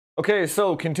Okay,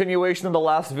 so continuation of the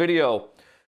last video.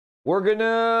 We're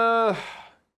gonna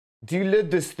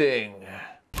delid this thing.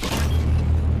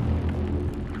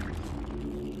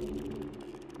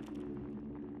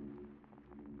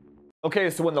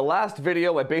 Okay, so in the last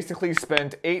video, I basically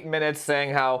spent 8 minutes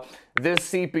saying how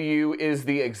this CPU is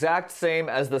the exact same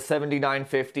as the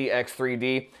 7950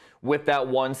 X3D with that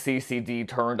one CCD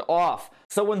turned off.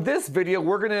 So in this video,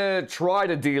 we're gonna try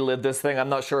to delid this thing. I'm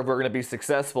not sure if we're gonna be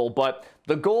successful, but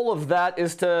the goal of that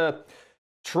is to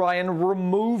try and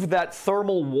remove that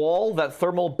thermal wall, that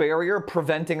thermal barrier,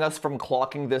 preventing us from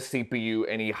clocking this CPU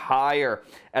any higher.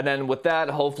 And then with that,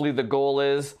 hopefully the goal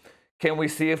is, can we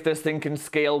see if this thing can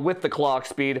scale with the clock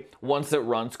speed once it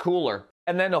runs cooler?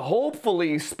 And then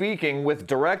hopefully, speaking with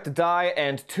direct die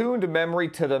and tuned memory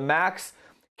to the max,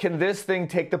 can this thing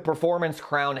take the performance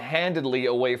crown handedly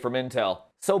away from Intel?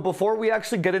 So before we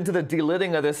actually get into the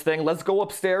delidding of this thing, let's go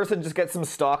upstairs and just get some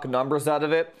stock numbers out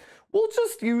of it. We'll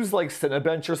just use like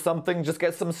Cinebench or something, just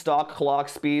get some stock clock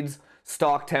speeds,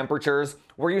 stock temperatures.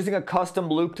 We're using a custom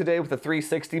loop today with a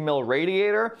 360mm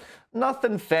radiator.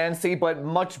 Nothing fancy, but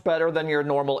much better than your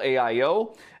normal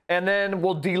AIO. And then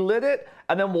we'll delid it,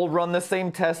 and then we'll run the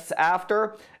same tests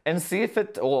after and see if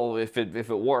it, well, if it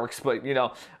works, but you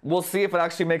know, we'll see if it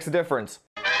actually makes a difference.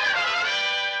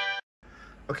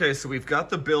 Okay, so we've got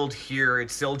the build here.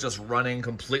 It's still just running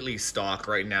completely stock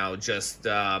right now, just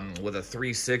with a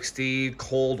 360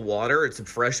 cold water. It's a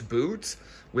fresh boot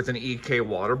with an EK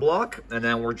water block, and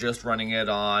then we're just running it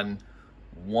on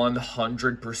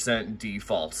 100%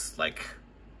 defaults, like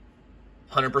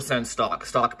 100%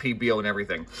 stock PBO and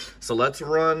everything. So let's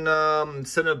run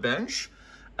Cinebench,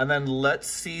 and then let's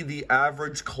see the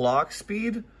average clock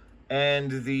speed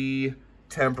and the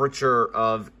temperature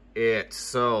of it.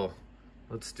 So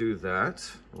let's do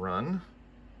that. Run.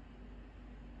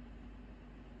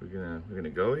 We're gonna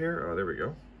go here. Oh, there we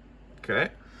go. Okay.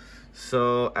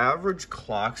 So average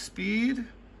clock speed,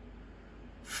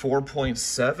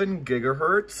 4.7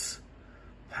 gigahertz.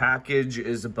 Package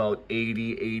is about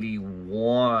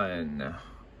 8081.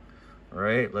 All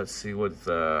right, let's see what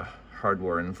the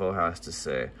hardware info has to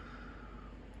say.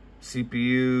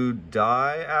 CPU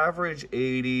die average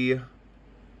 80,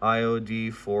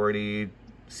 IOD 40,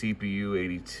 CPU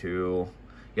 82.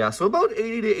 Yeah, so about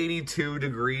 80 to 82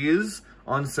 degrees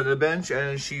on Cinebench,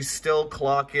 and she's still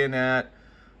clocking at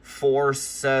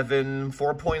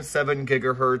 4.7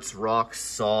 gigahertz rock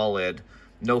solid.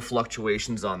 No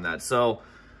fluctuations on that. So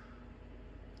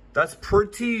that's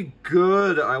pretty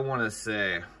good, I want to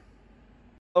say.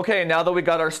 Okay, now that we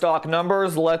got our stock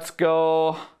numbers, let's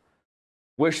go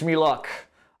wish me luck.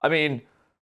 I mean,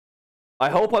 I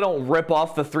hope I don't rip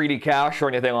off the 3D cache or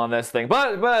anything on this thing,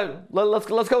 but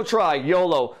let's go try.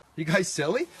 YOLO. You guys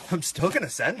silly? I'm still gonna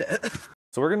send it.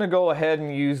 So we're gonna go ahead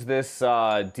and use this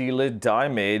delid die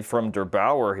made from Der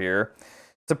Bauer here.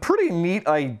 It's a pretty neat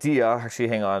idea. Actually,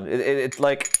 hang on. It's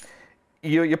like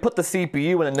you put the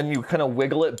CPU in and then you kind of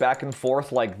wiggle it back and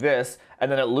forth like this,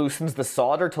 and then it loosens the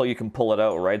solder till you can pull it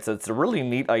out, right? So it's a really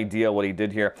neat idea what he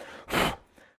did here.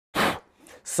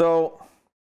 So,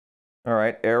 all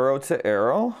right, arrow to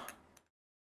arrow.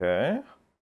 Okay,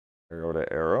 arrow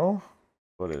to arrow.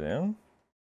 Put it in.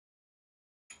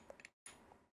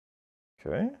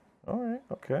 Okay, all right,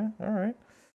 okay, all right.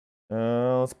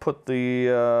 Let's put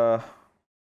the,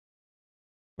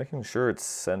 making sure it's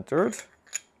centered.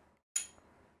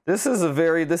 This is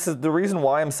the reason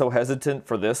why I'm so hesitant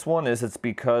for this one is it's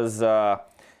because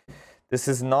this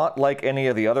is not like any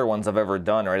of the other ones I've ever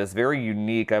done, right? It's very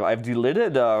unique. I've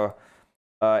delidded AM4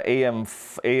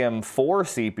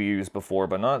 CPUs before,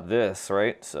 but not this,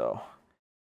 right? So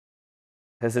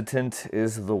hesitant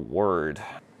is the word.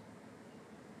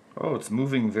 Oh, it's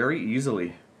moving very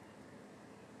easily.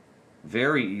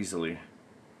 Very easily.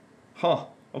 Huh,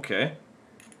 okay.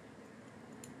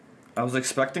 I was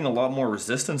expecting a lot more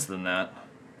resistance than that.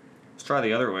 Let's try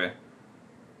the other way.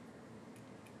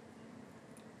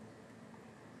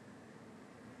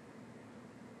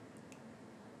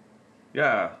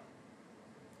 Yeah.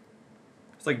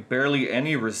 There's like barely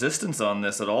any resistance on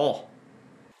this at all.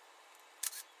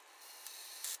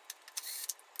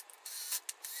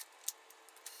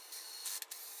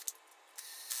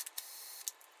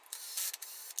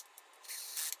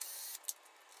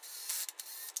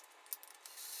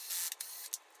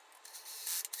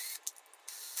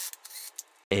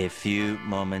 A few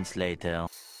moments later.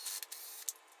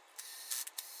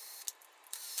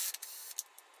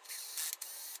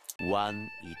 One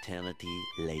eternity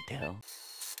later.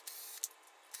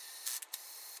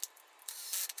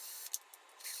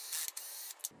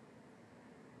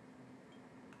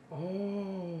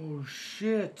 Oh,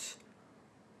 shit.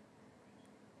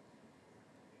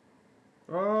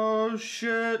 Oh,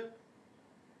 shit.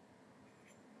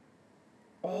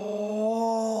 Oh.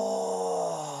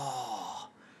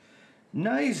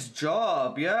 Nice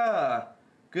job, yeah.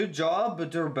 Good job,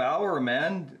 Der Bauer,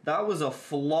 man. That was a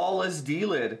flawless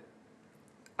D-lid.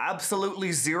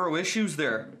 Absolutely zero issues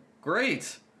there.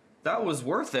 Great. That was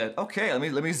worth it. Okay,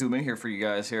 let me zoom in here for you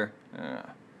guys here.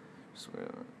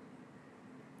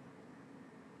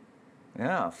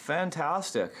 Yeah,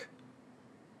 fantastic.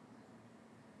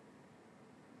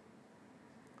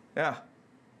 Yeah.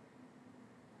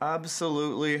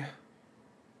 Absolutely.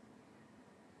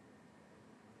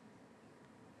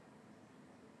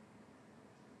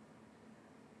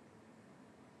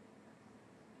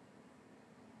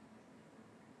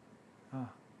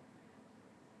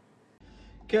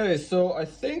 Okay, so I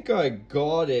think I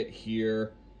got it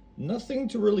here. Nothing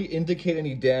to really indicate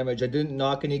any damage. I didn't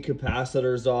knock any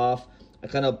capacitors off. I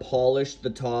kind of polished the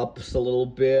tops a little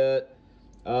bit.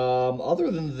 Other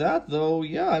than that, though,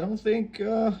 yeah, I don't think,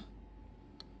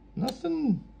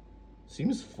 nothing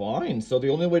seems fine. So the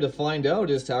only way to find out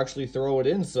is to actually throw it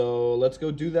in. So let's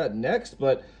go do that next.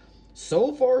 But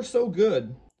so far, so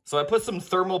good. So I put some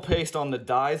thermal paste on the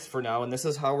dies for now, and this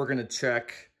is how we're going to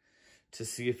check to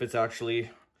see if it's actually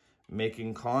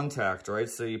making contact, right?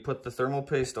 So you put the thermal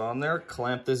paste on there,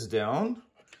 clamp this down,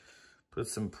 put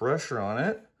some pressure on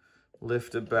it,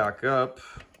 lift it back up.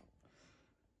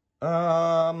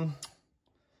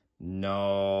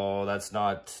 No, that's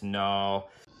not, no.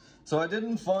 So I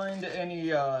didn't find any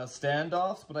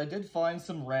standoffs, but I did find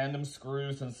some random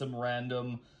screws and some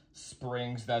random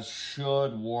springs that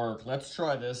should work. Let's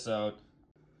try this out.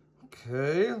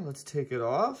 Okay, let's take it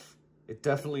off. It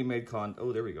definitely made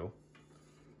oh, there we go.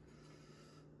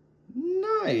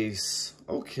 Nice.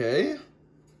 Okay.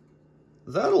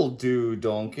 That'll do,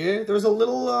 donkey. There's a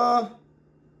little,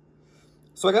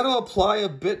 so I gotta apply a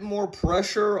bit more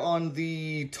pressure on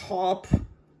the top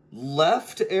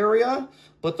left area,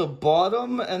 but the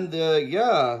bottom and the,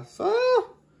 yeah, so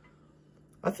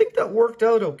I think that worked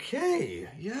out okay.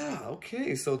 Yeah,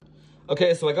 okay, so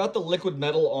I got the liquid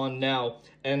metal on now,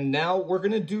 and now we're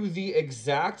gonna do the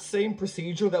exact same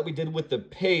procedure that we did with the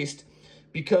paste,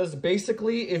 because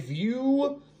basically if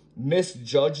you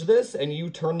misjudge this and you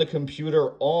turn the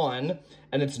computer on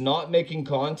and it's not making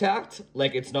contact,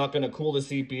 like it's not gonna cool the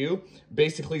CPU,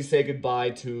 basically say goodbye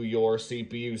to your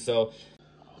CPU. So,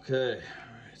 okay,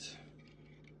 all right.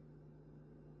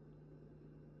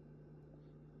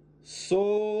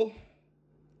 So,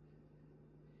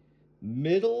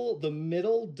 the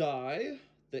middle die,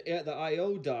 the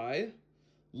IO die,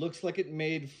 looks like it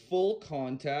made full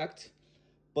contact,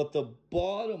 but the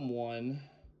bottom one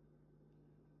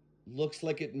looks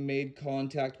like it made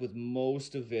contact with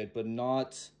most of it, but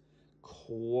not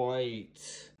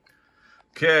quite.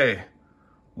 Okay,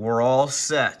 we're all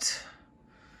set.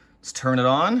 Let's turn it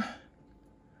on.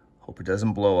 Hope it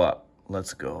doesn't blow up.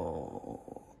 Let's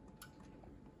go.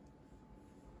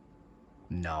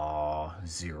 No,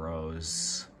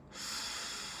 zeros.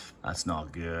 That's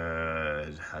not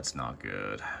good. That's not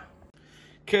good.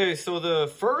 Okay, so the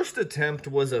first attempt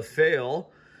was a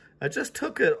fail. I just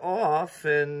took it off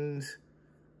and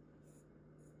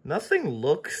nothing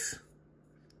looks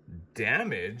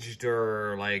damaged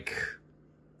or like,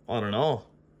 I don't know.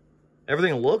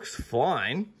 Everything looks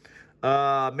fine.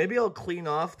 Maybe I'll clean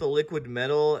off the liquid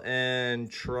metal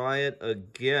and try it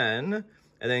again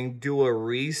and then do a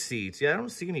reseat. Yeah, I don't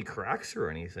see any cracks or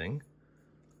anything.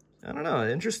 I don't know,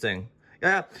 interesting.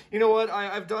 Yeah, you know what,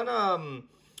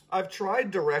 I've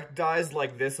tried direct dies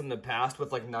like this in the past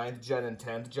with like 9th gen and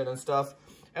 10th gen and stuff,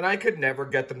 and I could never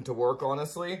get them to work,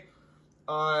 honestly.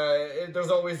 There's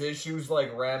always issues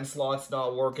like RAM slots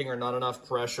not working or not enough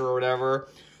pressure or whatever.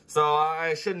 So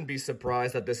I shouldn't be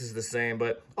surprised that this is the same,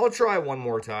 but I'll try one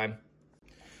more time.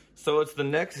 So it's the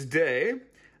next day,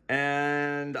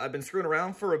 and I've been screwing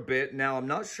around for a bit. Now, I'm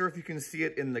not sure if you can see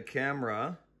it in the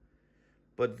camera,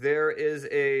 but there is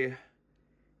a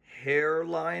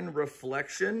hairline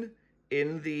reflection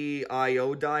in the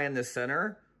IO die in the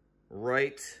center,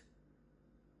 right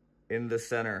in the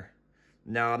center.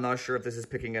 Now, I'm not sure if this is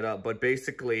picking it up, but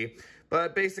basically,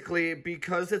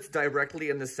 because it's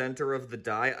directly in the center of the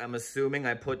die, I'm assuming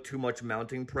I put too much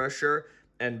mounting pressure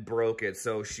and broke it.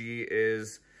 So she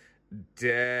is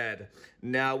dead.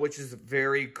 Now, which is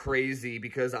very crazy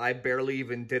because I barely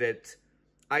even did it.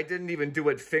 I didn't even do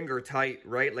it finger tight,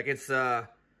 right? Like it's, like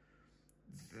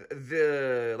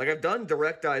I've done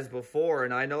direct dies before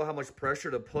and I know how much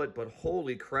pressure to put, but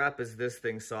holy crap is this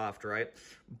thing soft, right?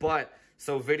 But,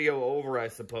 so video over, I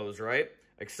suppose, right?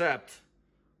 Except,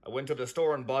 I went to the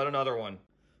store and bought another one.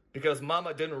 Because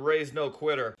mama didn't raise no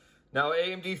quitter. Now,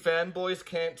 AMD fanboys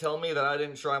can't tell me that I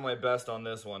didn't try my best on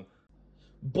this one.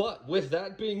 But with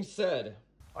that being said,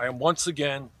 I am once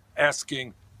again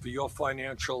asking for your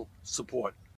financial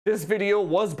support. this video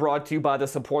was brought to you by the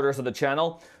supporters of the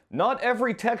channel. Not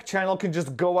every tech channel can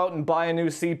just go out and buy a new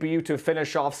CPU to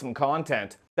finish off some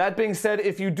content. That being said,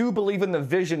 if you do believe in the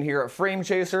vision here at Frame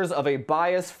Chasers of a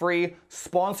bias-free,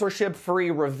 sponsorship-free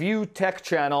review tech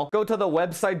channel, go to the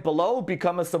website below,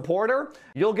 become a supporter.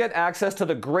 You'll get access to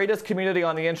the greatest community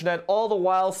on the internet, all the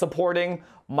while supporting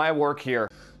my work here.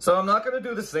 So I'm not going to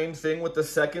do the same thing with the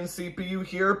second CPU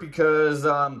here because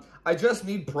I just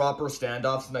need proper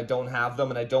standoffs and I don't have them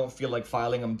and I don't feel like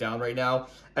filing them down right now.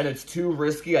 And it's too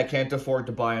risky. I can't afford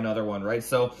to buy another one, right?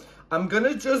 So I'm going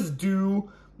to just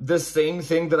do the same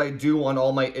thing that I do on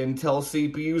all my Intel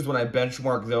CPUs when I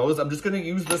benchmark those. I'm just going to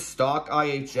use the stock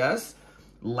IHS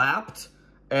lapped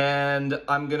and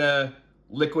I'm going to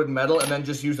liquid metal and then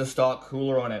just use a stock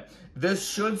cooler on it. This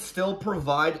should still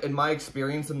provide, in my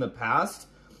experience in the past,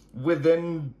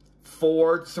 within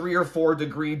 3 or 4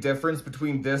 degree difference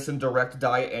between this and direct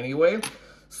die anyway.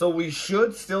 So we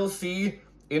should still see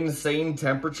insane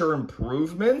temperature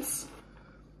improvements.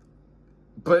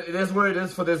 But it is what it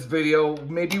is for this video.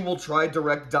 Maybe we'll try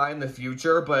direct die in the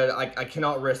future, but I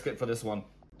cannot risk it for this one.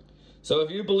 So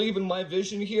if you believe in my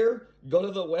vision here, go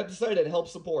to the website and help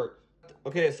support.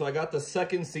 Okay, so I got the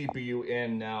second CPU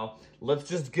in now. Let's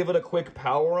just give it a quick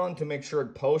power on to make sure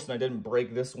it posts, and I didn't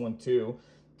break this one too.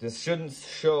 This shouldn't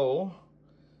show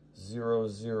 0,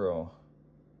 0.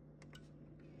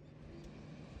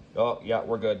 Oh, yeah,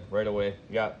 we're good right away.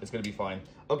 Yeah, it's gonna be fine.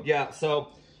 Oh, yeah, so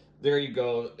there you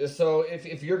go. So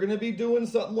if you're gonna be doing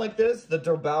something like this, the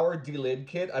Derbauer delid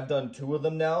kit, I've done 2 of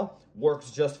them now, works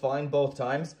just fine both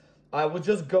times. I would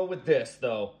just go with this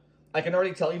though. I can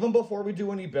already tell, even before we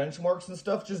do any benchmarks and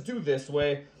stuff, just do this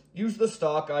way. Use the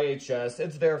stock IHS.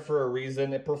 It's there for a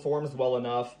reason. It performs well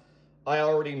enough. I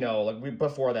already know, like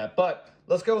before that. But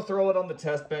let's go throw it on the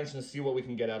test bench and see what we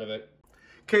can get out of it.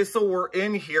 Okay, so we're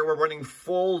in here. We're running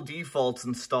full defaults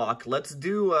in stock. Let's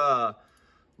do a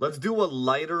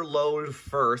lighter load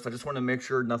first. I just want to make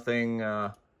sure nothing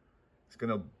is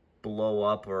gonna blow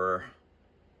up or.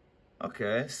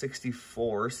 Okay,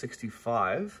 64,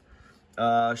 65.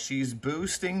 She's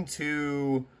boosting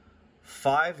to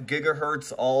 5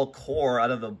 gigahertz all core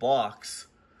out of the box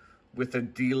with a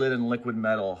delid and liquid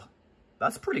metal.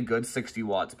 That's pretty good, 60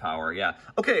 watts power, yeah.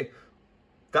 Okay,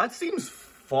 that seems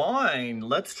fine.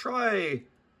 Let's try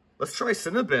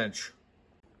Cinebench.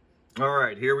 All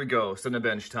right, here we go,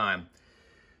 Cinebench time.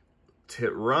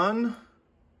 Hit run.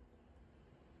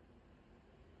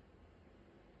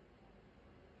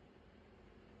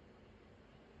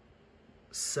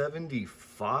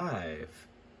 $75.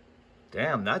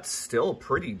 Damn, that's still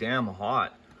pretty damn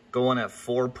hot. Going at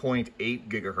 4.8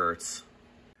 gigahertz.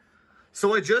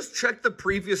 So I just checked the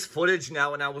previous footage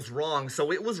now and I was wrong.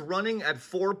 So it was running at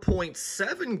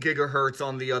 4.7 gigahertz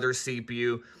on the other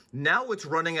CPU. Now it's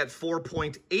running at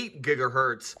 4.8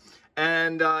 gigahertz.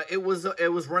 And it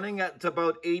was running at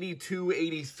about 82,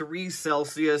 83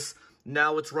 Celsius.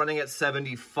 Now it's running at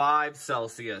 75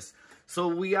 Celsius. So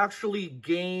we actually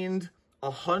gained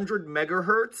 100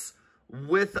 megahertz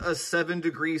with a 7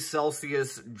 degrees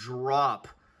Celsius drop.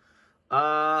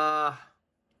 I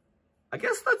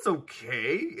guess that's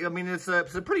okay. I mean, it's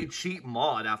a pretty cheap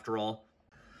mod after all.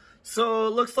 So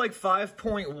it looks like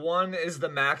 5.1 is the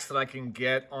max that I can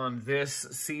get on this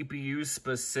CPU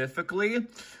specifically,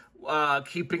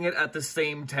 keeping it at the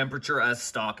same temperature as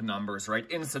stock numbers, right?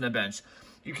 In Cinebench.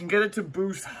 You can get it to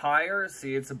boost higher.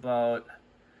 See, it's about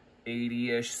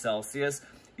 80-ish Celsius.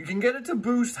 You can get it to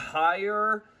boost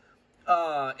higher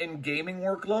in gaming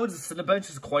workloads. Cinebench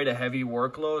is quite a heavy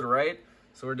workload, right?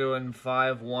 So we're doing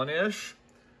 5.1-ish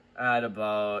at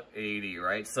about 80,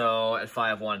 right? So at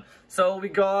 5.1. So we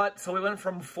went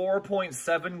from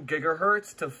 4.7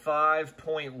 gigahertz to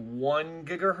 5.1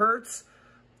 gigahertz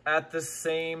at the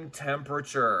same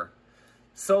temperature.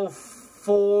 So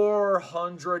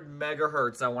 400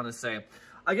 megahertz, I want to say.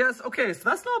 I guess, okay, so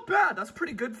that's not bad. That's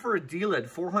pretty good for a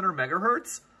delid. 400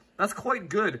 megahertz. That's quite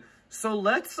good. So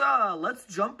let's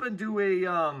jump and do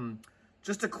a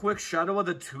just a quick Shadow of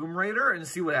the Tomb Raider and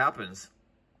see what happens.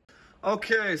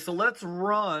 Okay, so let's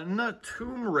run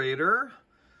Tomb Raider.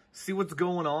 See what's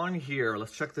going on here.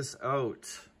 Let's check this out.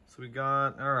 So we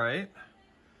got, all right.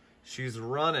 She's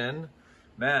running.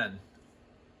 Man,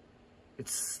 the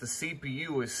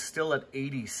CPU is still at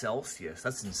 80 Celsius.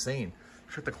 That's insane.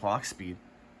 Check the clock speed.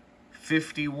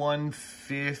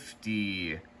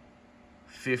 5150.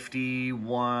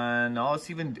 51. Oh, it's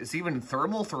even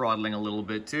thermal throttling a little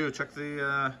bit too. Check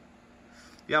the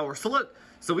yeah, we're still at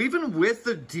So even with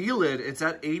the D-lid, it's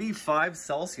at 85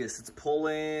 Celsius. It's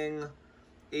pulling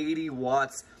 80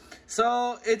 watts.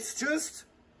 So it's just,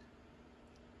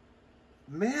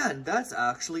 man, that's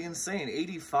actually insane.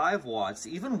 85 watts.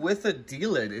 Even with a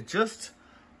D-lid, it just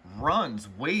runs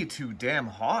way too damn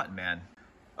hot, man.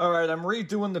 Alright, I'm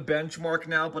redoing the benchmark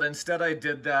now, but instead I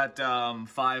did that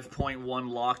 5.1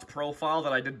 locked profile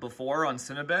that I did before on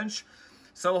Cinebench.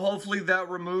 So hopefully that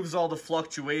removes all the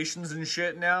fluctuations and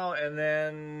shit now, and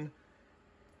then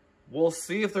we'll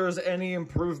see if there's any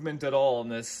improvement at all in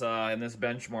this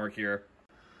benchmark here.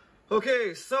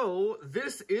 Okay, so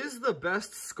this is the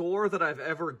best score that I've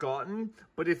ever gotten,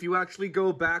 but if you actually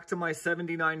go back to my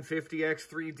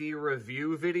 7950X3D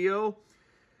review video,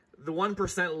 the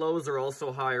 1% lows are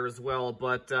also higher as well,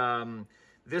 but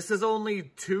this is only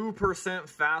 2%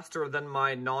 faster than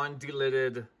my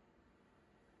non-delidded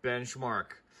benchmark.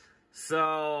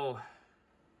 So,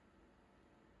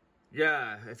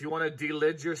 yeah, if you want to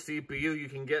delid your CPU, you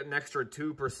can get an extra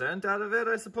 2% out of it,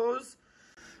 I suppose.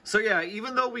 So yeah,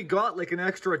 even though we got like an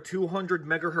extra 200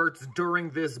 megahertz during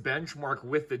this benchmark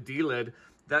with the D-lid,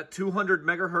 that 200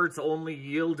 megahertz only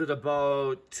yielded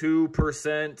about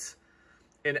 2%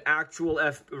 in actual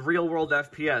real-world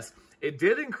FPS. It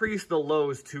did increase the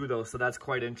lows too, though, so that's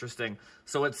quite interesting.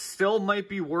 So it still might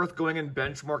be worth going and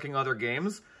benchmarking other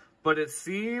games, but it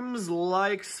seems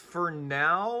like, for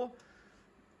now,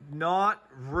 not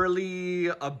really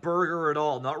a burger at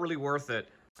all. Not really worth it.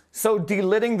 So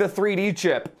delidding the 3D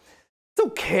chip, it's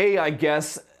okay, I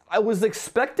guess. I was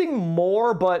expecting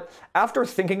more, but after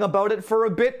thinking about it for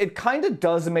a bit, it kind of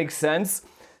does make sense.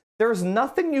 There's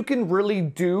nothing you can really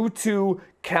do to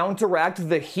counteract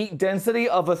the heat density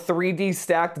of a 3D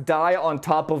stacked die on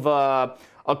top of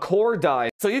a core die.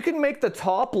 So you can make the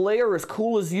top layer as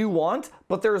cool as you want,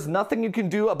 but there's nothing you can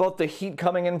do about the heat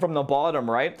coming in from the bottom,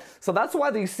 right? So that's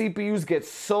why these CPUs get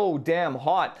so damn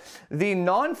hot. The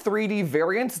non-3D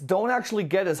variants don't actually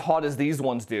get as hot as these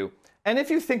ones do. And if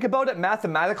you think about it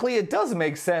mathematically, it does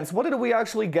make sense. What did we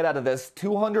actually get out of this?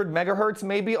 200 megahertz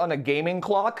maybe on a gaming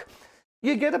clock?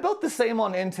 You get about the same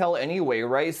on Intel anyway,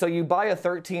 right? So you buy a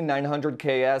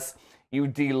 13900KS, you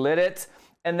delid it,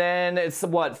 and then it's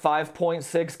what, 5.6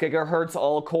 gigahertz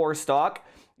all-core stock?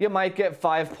 You might get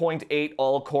 5.8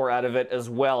 all-core out of it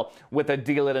as well with a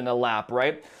delid and a lap,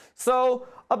 right? So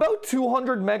about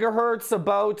 200 megahertz,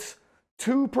 about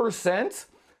 2%.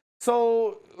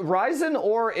 So Ryzen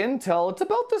or Intel, it's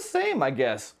about the same, I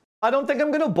guess. I don't think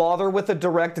I'm going to bother with a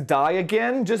direct die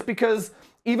again, just because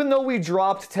even though we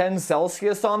dropped 10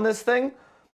 Celsius on this thing,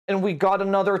 and we got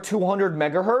another 200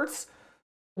 megahertz,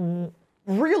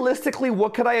 realistically,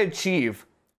 what could I achieve?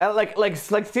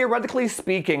 Like theoretically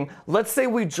speaking, let's say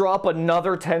we drop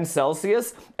another 10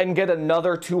 Celsius and get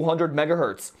another 200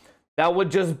 megahertz. That would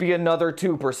just be another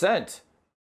 2%. It's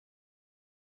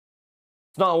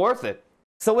not worth it.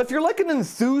 So if you're like an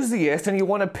enthusiast and you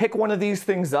want to pick one of these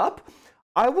things up,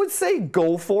 I would say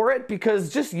go for it,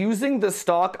 because just using the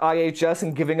stock IHS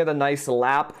and giving it a nice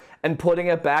lap and putting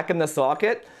it back in the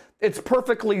socket, it's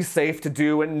perfectly safe to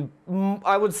do, and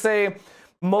I would say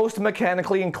most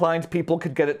mechanically inclined people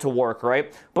could get it to work,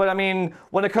 right? But I mean,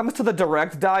 when it comes to the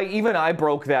direct die, even I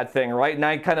broke that thing, right? And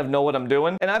I kind of know what I'm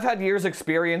doing. And I've had years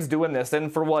experience doing this, and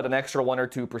for what, an extra 1 or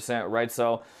 2%, right?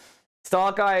 So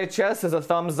stock IHS is a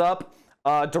thumbs up.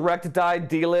 Direct die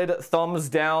delid, thumbs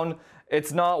down.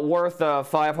 It's not worth a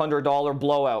 $500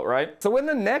 blowout, right? So in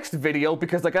the next video,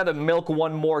 because I gotta milk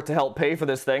one more to help pay for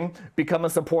this thing, become a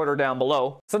supporter down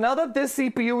below. So now that this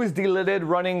CPU is delidded,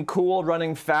 running cool,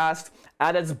 running fast,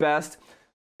 at its best,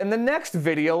 in the next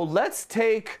video, let's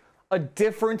take a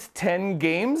different 10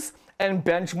 games and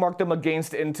benchmark them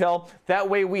against Intel. That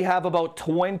way we have about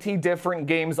 20 different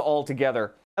games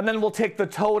altogether. And then we'll take the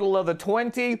total of the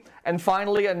 20 and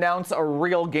finally announce a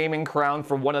real gaming crown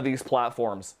for one of these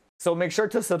platforms. So make sure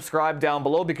to subscribe down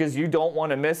below, because you don't want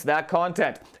to miss that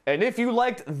content. And if you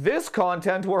liked this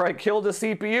content where I killed a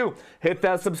CPU, hit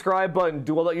that subscribe button,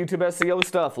 do all that YouTube SEO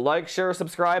stuff, like, share,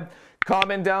 subscribe,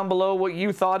 comment down below what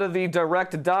you thought of the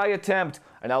direct die attempt,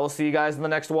 and I will see you guys in the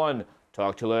next one.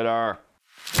 Talk to you later.